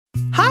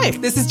Hi,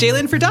 this is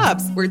Jalen for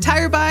Dobbs, where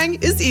tire buying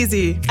is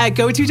easy. At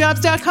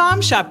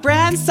GoToDobbs.com, shop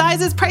brands,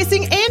 sizes,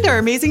 pricing, and our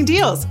amazing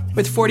deals.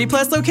 With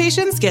 40-plus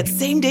locations, get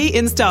same-day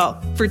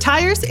install. For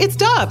tires, it's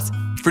Dobbs.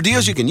 For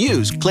deals you can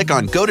use, click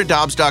on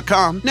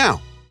GoToDobbs.com now.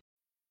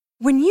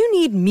 When you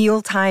need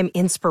mealtime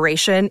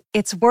inspiration,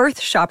 it's worth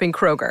shopping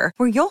Kroger,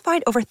 where you'll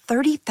find over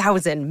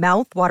 30,000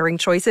 mouth-watering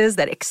choices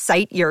that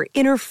excite your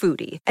inner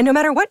foodie. And no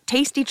matter what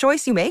tasty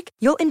choice you make,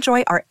 you'll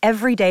enjoy our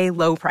everyday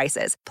low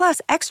prices, plus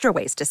extra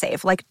ways to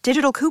save, like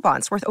digital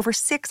coupons worth over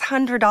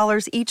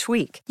 $600 each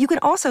week. You can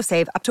also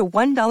save up to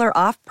 $1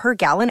 off per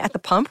gallon at the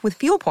pump with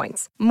fuel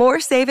points.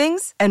 More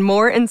savings and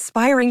more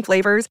inspiring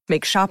flavors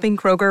make shopping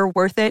Kroger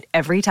worth it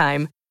every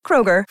time.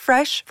 Kroger,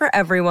 fresh for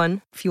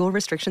everyone. Fuel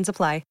restrictions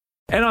apply.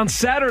 And on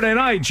Saturday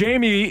night,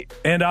 Jamie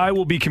and I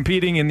will be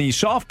competing in the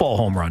softball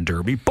home run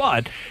derby.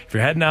 But if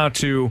you're heading out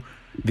to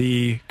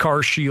the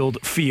Car Shield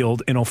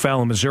Field in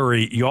O'Fallon,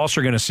 Missouri, you're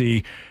also going to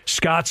see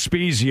Scott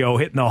Spiezio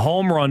hitting the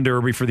home run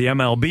derby for the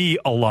MLB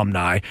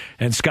alumni.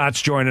 And Scott's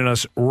joining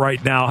us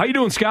right now. How you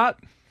doing, Scott?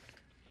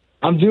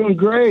 I'm doing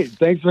great.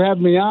 Thanks for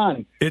having me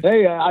on.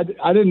 Hey, I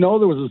didn't know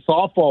there was a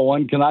softball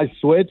one. Can I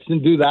switch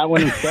and do that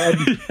one instead?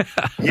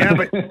 Yeah,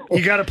 but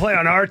you got to play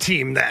on our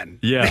team then.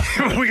 Yeah.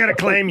 We got to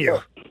claim you.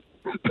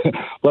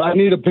 But I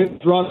need a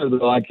pitch runner,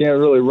 though. I can't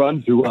really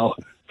run too well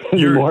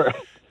anymore.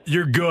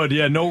 You're good.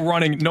 Yeah, no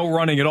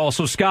running at all.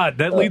 So, Scott,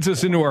 that leads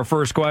us into our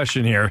first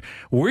question here.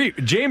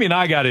 Jamie and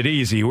I got it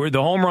easy. We're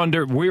the home run.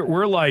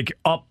 We're like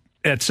up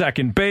at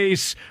second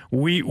base.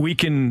 We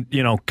can,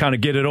 kind of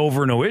get it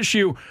over, no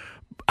issue.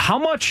 How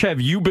much have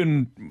you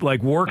been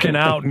like working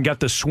out and got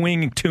the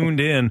swing tuned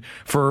in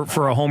for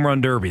a home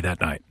run derby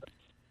that night?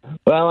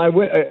 Well,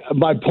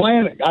 my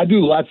plan, I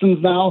do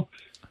lessons now.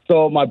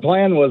 So my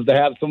plan was to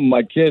have some of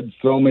my kids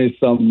throw me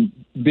some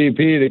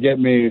BP to get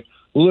me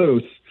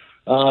loose.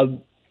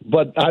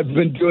 But I've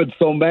been doing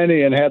so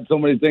many and had so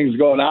many things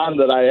going on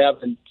that I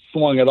haven't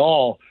swung at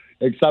all,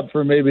 except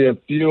for maybe a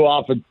few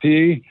off a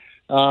tee.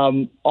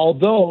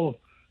 Although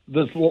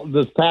this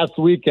past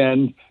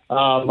weekend,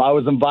 I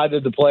was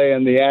invited to play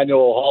in the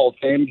annual Hall of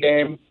Fame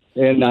game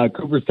in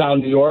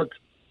Cooperstown, New York.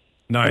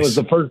 Nice. It was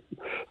the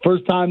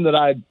first time that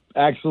I'd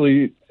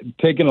actually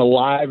taken a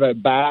live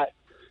at bat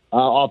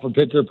off a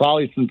pitcher,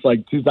 probably since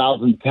like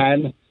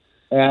 2010.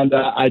 And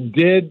I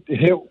did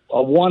hit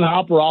a one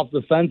hopper off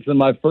the fence in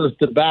my first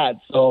at bat.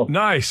 So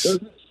nice.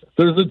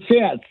 There's a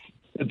chance.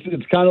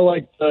 It's kind of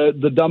like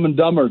the Dumb and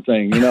Dumber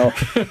thing,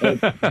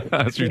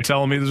 That's you're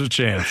telling me there's a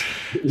chance.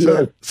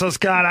 So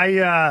Scott,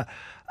 I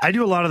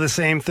do a lot of the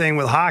same thing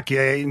with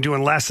hockey. I'm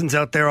doing lessons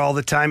out there all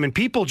the time, and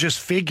people just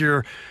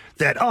figure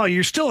that,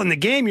 you're still in the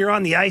game, you're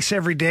on the ice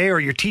every day, or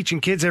you're teaching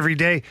kids every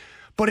day.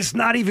 But it's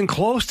not even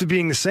close to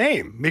being the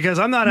same, because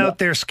I'm not out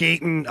there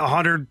skating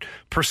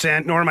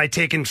 100%, nor am I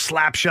taking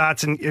slap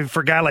shots. And for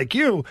a guy like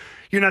you,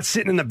 you're not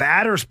sitting in the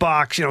batter's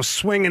box,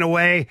 swinging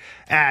away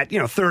at,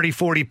 30,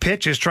 40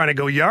 pitches trying to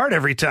go yard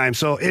every time.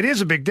 So it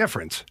is a big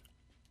difference.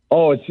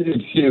 Oh, it's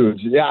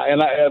huge. Yeah,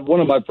 and one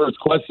of my first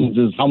questions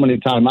is, how many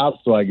timeouts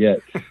do I get?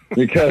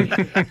 Because,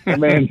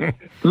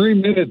 3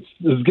 minutes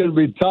is going to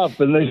be tough,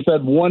 and they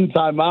said one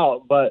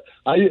timeout. But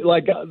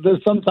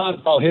there's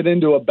sometimes I'll hit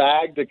into a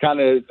bag to kind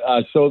of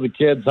show the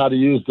kids how to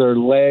use their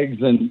legs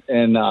and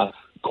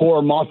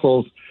core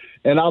muscles,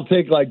 and I'll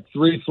take like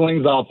 3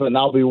 swings off it, and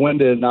I'll be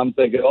winded, and I'm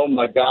thinking, oh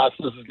my gosh,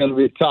 this is going to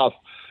be tough.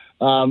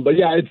 But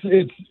yeah,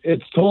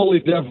 it's totally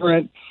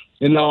different.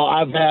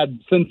 I've had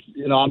since,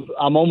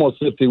 I'm almost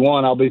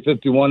 51. I'll be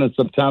 51 in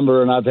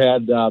September, and I've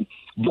had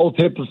both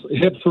hips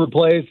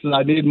replaced, and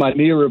I need my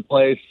knee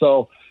replaced.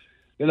 So,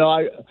 I'm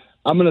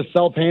going to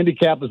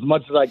self-handicap as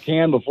much as I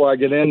can before I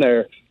get in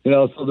there,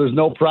 so there's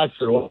no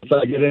pressure once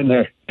I get in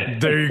there.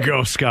 There you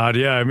go, Scott.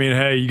 Yeah,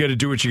 hey, you got to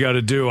do what you got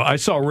to do. I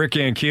saw Rick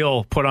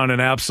Ankiel put on an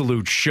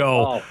absolute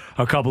show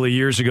a couple of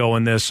years ago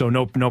in this, so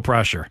no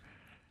pressure.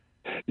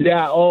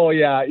 Yeah,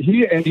 yeah.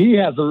 He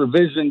has a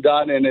revision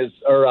done in his,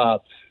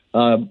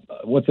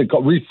 what's it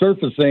called,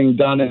 resurfacing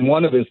done in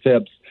one of his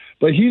hips.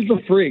 But he's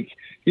a freak.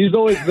 He's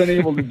always been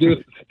able to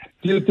do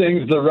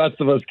things the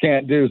rest of us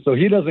can't do, so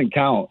he doesn't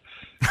count.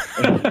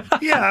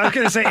 Yeah, I was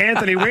going to say,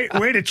 Anthony,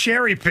 way to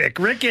cherry pick.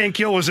 Rick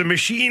Ankiel was a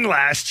machine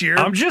last year.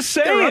 I'm just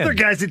saying. There were other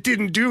guys that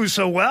didn't do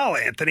so well,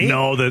 Anthony.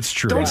 No, that's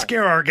true. Don't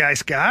scare our guy,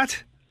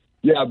 Scott.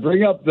 Yeah,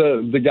 bring up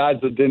the guys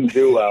that didn't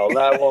do well.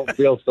 That won't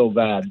feel so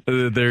bad.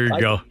 There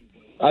you go.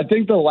 I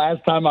think the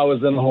last time I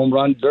was in a home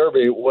run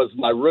derby was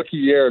my rookie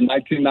year in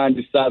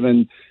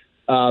 1997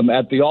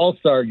 at the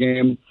All-Star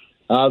game.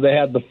 They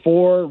had the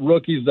 4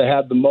 rookies that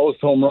had the most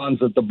home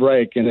runs at the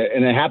break, and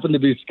it happened to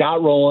be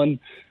Scott Rowland,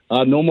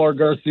 Nomar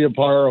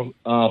Garciaparra,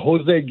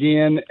 Jose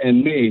Guillen,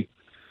 and me.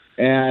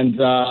 And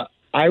I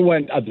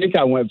think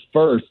I went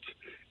first,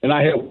 and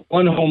I hit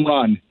 1 home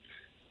run.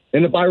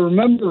 And if I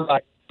remember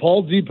right,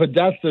 Paul G.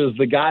 Podesta is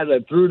the guy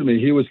that threw to me.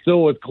 He was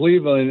still with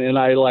Cleveland, and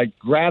I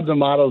grabbed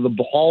him out of the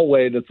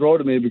hallway to throw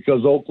to me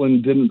because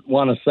Oakland didn't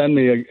want to send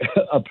me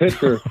a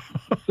pitcher.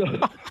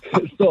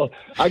 so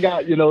I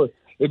got,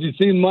 if you've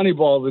seen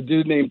Moneyball, the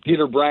dude named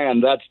Peter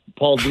Brand, that's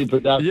Paul G.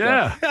 Podesta.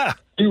 Yeah.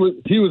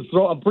 he was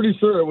throwing. I'm pretty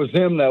sure it was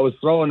him that was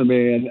throwing to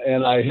me,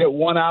 and I hit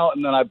one out,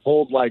 and then I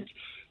pulled like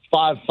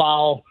 5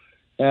 foul,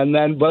 and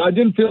then but I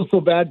didn't feel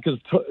so bad because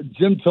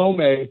Jim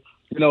Tomei,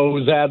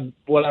 who's had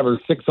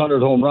 600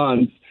 home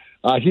runs.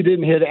 He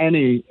didn't hit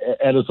any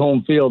at his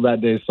home field that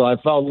day, so I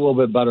felt a little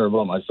bit better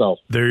about myself.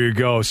 There you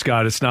go,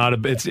 Scott.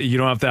 You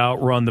don't have to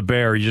outrun the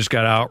bear. You just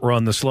got to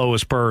outrun the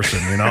slowest person,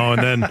 and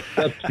then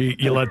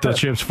you let the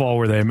chips fall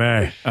where they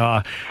may.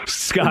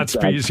 Scott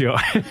Spiezio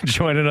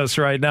joining us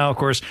right now. Of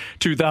course,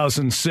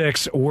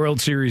 2006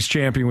 World Series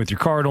champion with your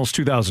Cardinals,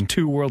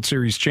 2002 World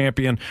Series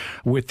champion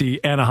with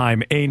the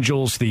Anaheim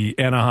Angels, the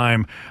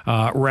Anaheim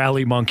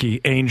Rally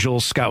Monkey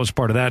Angels. Scott was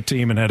part of that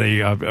team and had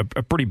a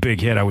pretty big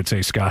hit, I would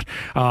say, Scott.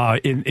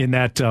 In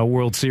that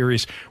World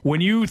Series. When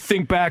you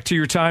think back to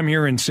your time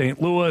here in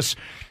St. Louis,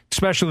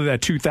 especially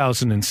that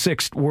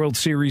 2006 World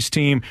Series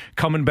team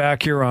coming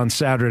back here on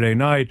Saturday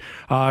night,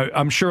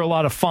 I'm sure a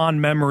lot of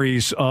fond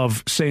memories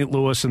of St.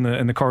 Louis and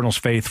the Cardinals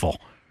faithful.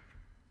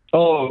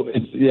 Oh,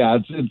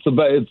 it's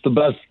the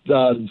best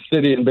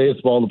city in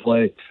baseball to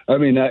play. I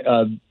mean,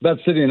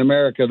 best city in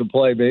America to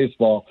play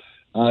baseball.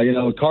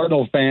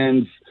 Cardinal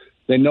fans,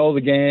 they know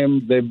the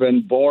game. They've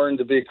been born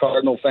to be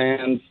Cardinal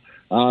fans.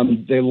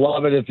 They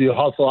love it if you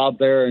hustle out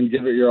there and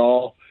give it your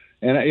all.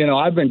 And,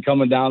 I've been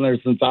coming down there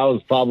since I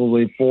was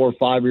probably 4 or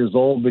 5 years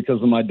old because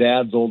of my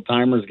dad's old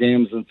timers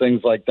games and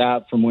things like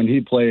that from when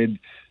he played,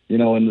 in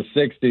the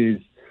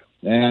 60s.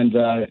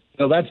 And,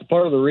 that's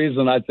part of the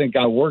reason I think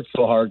I worked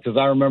so hard because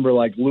I remember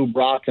like Lou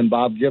Brock and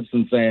Bob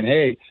Gibson saying,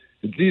 hey,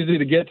 it's easy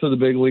to get to the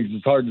big leagues.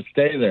 It's hard to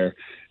stay there.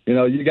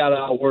 You got to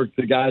outwork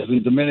the guys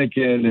in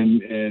Dominican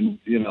and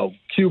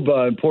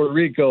Cuba and Puerto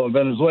Rico and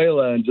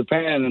Venezuela and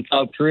Japan and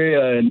South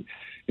Korea. And,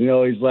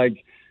 he's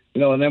like,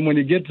 and then when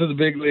you get to the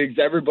big leagues,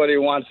 everybody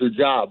wants their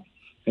job.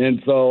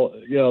 And so,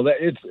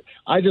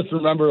 I just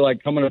remember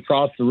like coming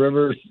across the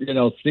rivers,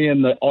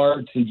 seeing the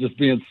arch and just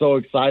being so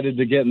excited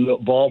to get in the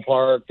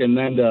ballpark and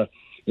then to,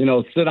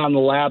 sit on the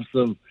laps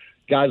of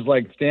guys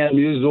like Stan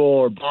Musial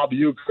or Bob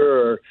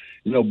Uecker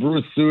or,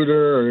 Bruce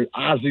Sutter or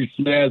Ozzie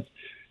Smith.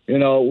 It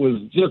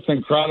was just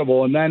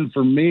incredible. And then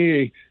for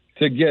me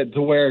to get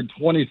to wear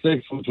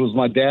 26, which was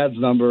my dad's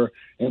number,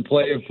 and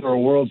play for a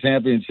world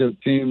championship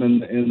team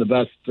in the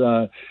best,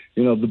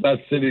 the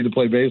best city to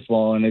play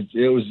baseball. And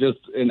it was just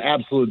an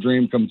absolute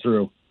dream come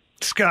true.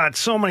 Scott,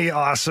 so many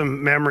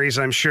awesome memories,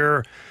 I'm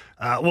sure.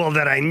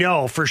 That I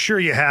know for sure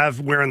you have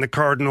wearing the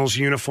Cardinals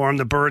uniform,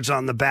 the birds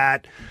on the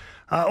bat.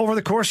 Over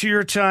the course of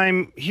your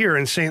time here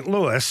in St.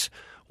 Louis,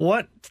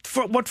 what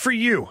for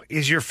you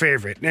is your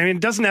favorite? I mean,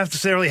 it doesn't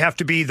necessarily have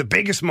to be the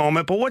biggest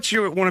moment, but what's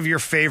one of your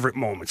favorite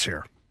moments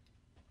here?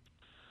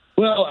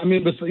 Well, I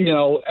mean,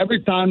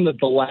 every time that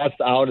the last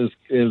out is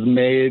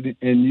made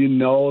and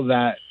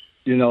that,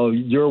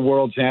 you're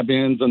world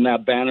champions and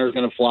that banner is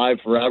going to fly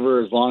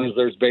forever as long as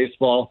there's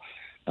baseball,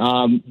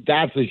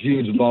 that's a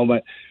huge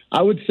moment.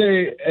 I would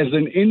say as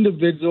an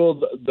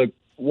individual,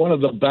 one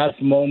of the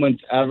best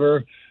moments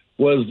ever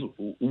was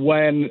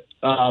when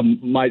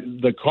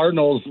the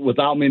Cardinals,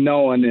 without me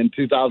knowing, in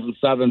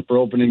 2007 for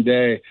opening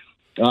day,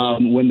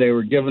 when they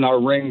were giving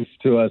our rings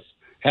to us,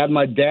 had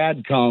my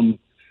dad come.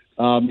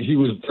 He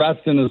was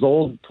dressed in his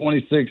old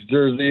 26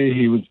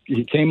 jersey.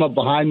 He came up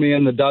behind me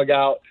in the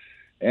dugout,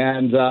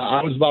 and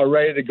I was about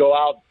ready to go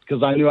out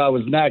because I knew I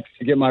was next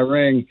to get my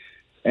ring.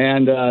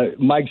 And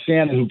Mike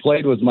Shannon, who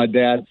played with my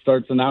dad,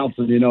 starts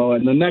announcing,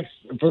 and the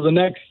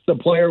next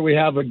player, we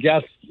have a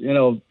guest,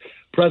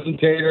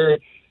 presentator.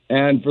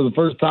 And for the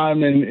first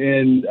time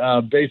in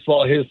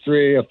baseball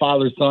history, a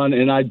father-son,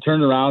 and I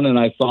turned around and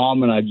I saw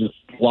him and I just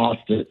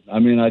lost it. I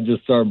mean, I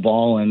just started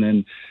bawling.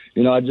 And,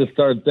 I just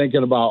started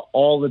thinking about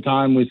all the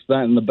time we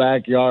spent in the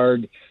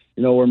backyard,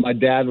 where my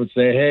dad would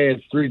say, hey,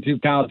 it's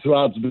 3-2 count, 2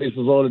 outs, bases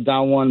loaded,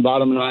 down 1,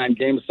 bottom 9,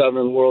 Game 7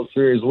 of the World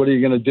Series. What are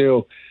you going to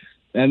do?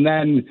 And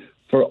then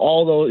for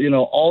all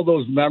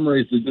those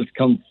memories that just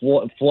come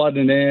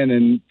flooding in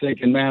and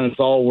thinking, man, it's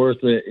all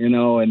worth it,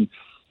 and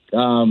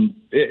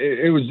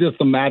it was just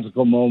a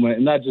magical moment.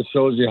 And that just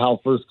shows you how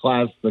first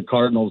class the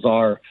Cardinals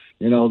are.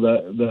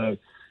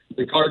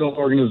 The Cardinal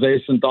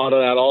organization thought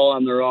of that all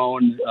on their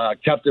own,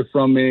 kept it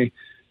from me.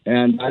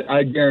 And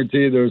I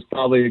guarantee there was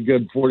probably a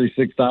good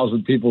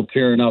 46,000 people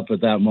tearing up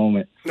at that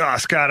moment. Oh,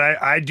 Scott,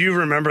 I do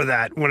remember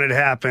that when it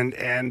happened.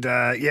 And,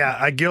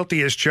 I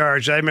guilty as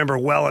charged. I remember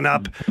welling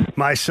up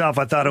myself.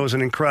 I thought it was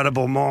an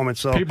incredible moment.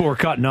 So people were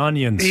cutting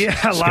onions. Yeah,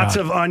 Scott. Lots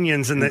of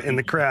onions in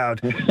the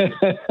crowd.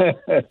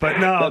 But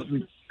no,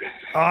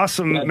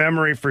 awesome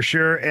memory for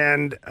sure.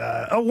 And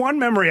one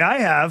memory I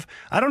have,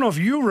 I don't know if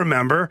you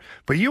remember,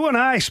 but you and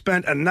I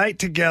spent a night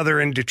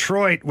together in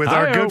Detroit with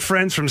our good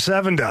friends from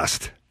Seven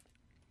Dust.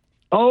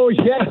 Oh,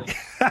 yes.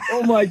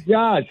 Oh, my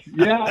gosh.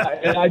 Yeah.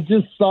 And I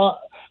just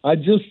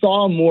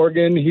saw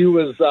Morgan. He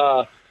was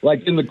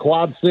in the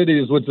Quad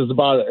Cities, which is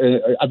about,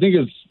 I think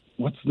it's,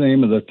 what's the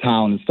name of the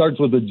town? It starts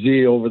with a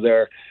G over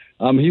there.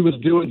 He was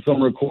doing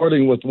some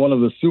recording with one of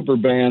the super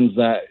bands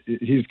that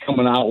he's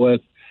coming out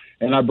with.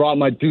 And I brought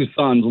my 2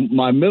 sons.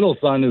 My middle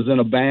son is in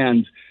a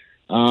band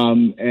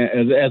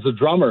as a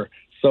drummer.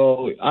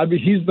 So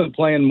he's been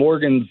playing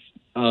Morgan's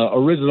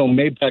original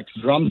Mapex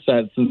drum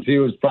set since he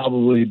was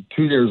probably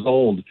 2 years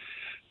old.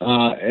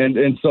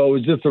 And so it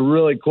was just a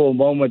really cool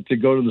moment to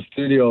go to the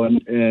studio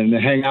and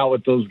hang out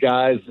with those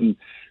guys and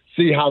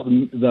see how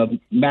the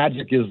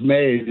magic is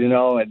made,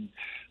 And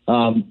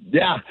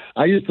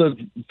I used to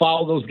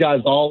follow those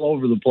guys all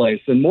over the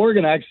place. And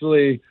Morgan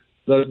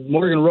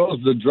Rose,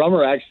 the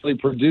drummer, actually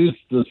produced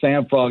the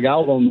Sand Frog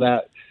album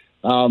that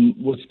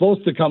was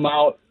supposed to come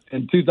out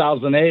in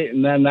 2008,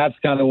 and then that's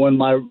kind of when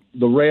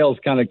the rails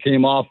kind of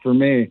came off for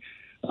me,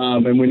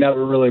 and we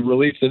never really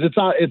released it. It's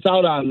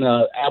out on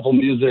Apple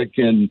Music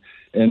and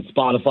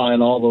Spotify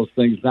and all those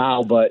things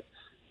now, but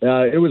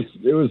it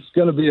was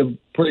going to be a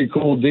pretty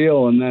cool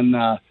deal. And then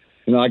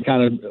I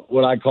kind of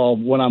what I call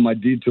went on my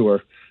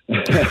detour,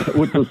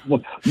 which was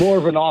more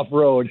of an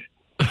off-road.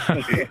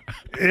 It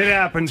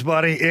happens,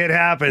 buddy. It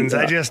happens.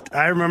 Yeah.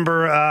 I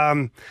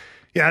remember.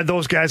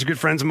 Those guys are good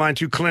friends of mine,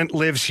 too. Clint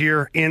lives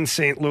here in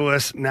St.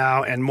 Louis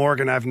now, and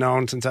Morgan I've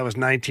known since I was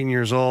 19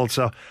 years old.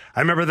 So I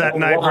remember that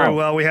night very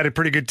well. We had a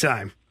pretty good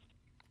time.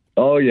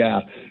 Oh,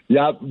 yeah.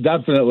 Yeah,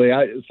 definitely.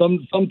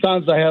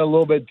 Sometimes I had a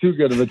little bit too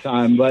good of a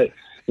time, but,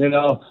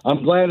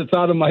 I'm glad it's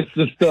out of my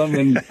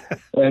system,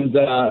 and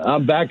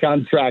I'm back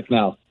on track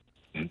now.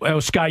 Well,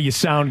 Scott, you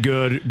sound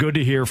good. Good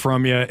to hear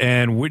from you.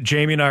 And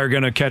Jamie and I are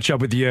going to catch up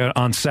with you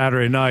on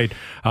Saturday night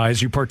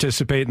as you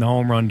participate in the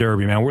Home Run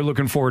Derby, man. We're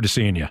looking forward to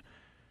seeing you.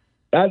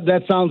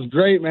 That sounds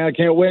great, man. I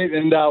can't wait.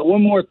 And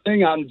one more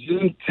thing, on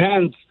June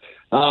 10th,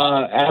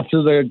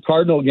 after the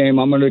Cardinal game,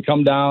 I'm going to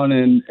come down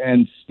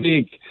and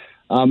speak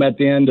at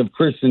the end of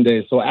Christian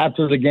Day. So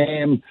after the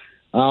game,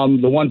 the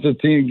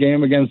 1:15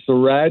 game against the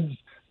Reds,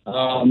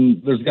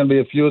 there's going to be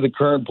a few of the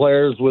current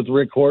players with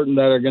Rick Horton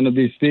that are going to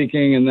be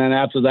speaking. And then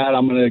after that,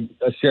 I'm going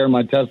to share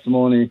my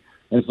testimony.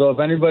 And so if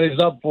anybody's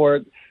up for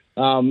it,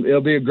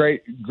 it'll be a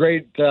great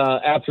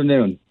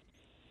afternoon.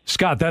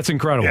 Scott, that's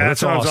incredible. Yeah, that's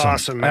sounds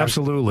awesome, man.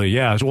 Absolutely,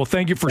 yeah. Well,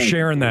 thank you for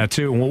sharing that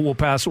too, and we'll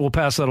pass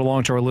that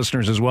along to our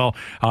listeners as well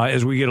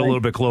as we get a little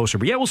bit closer.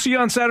 But yeah, we'll see you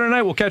on Saturday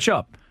night. We'll catch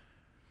up.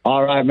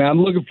 All right, man.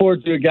 I'm looking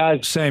forward to it,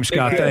 guys. Same,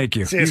 Scott. Thank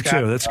you. You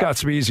too. That's Scott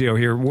Spiezio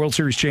here, World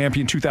Series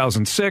champion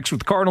 2006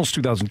 with the Cardinals,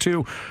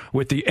 2002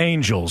 with the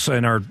Angels.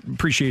 And our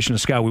appreciation to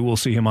Scott. We will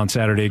see him on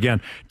Saturday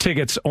again.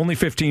 Tickets only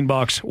 $15.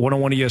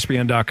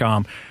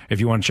 101ESPN.com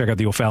if you want to check out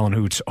the O'Fallon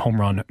Hoots Home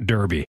Run Derby.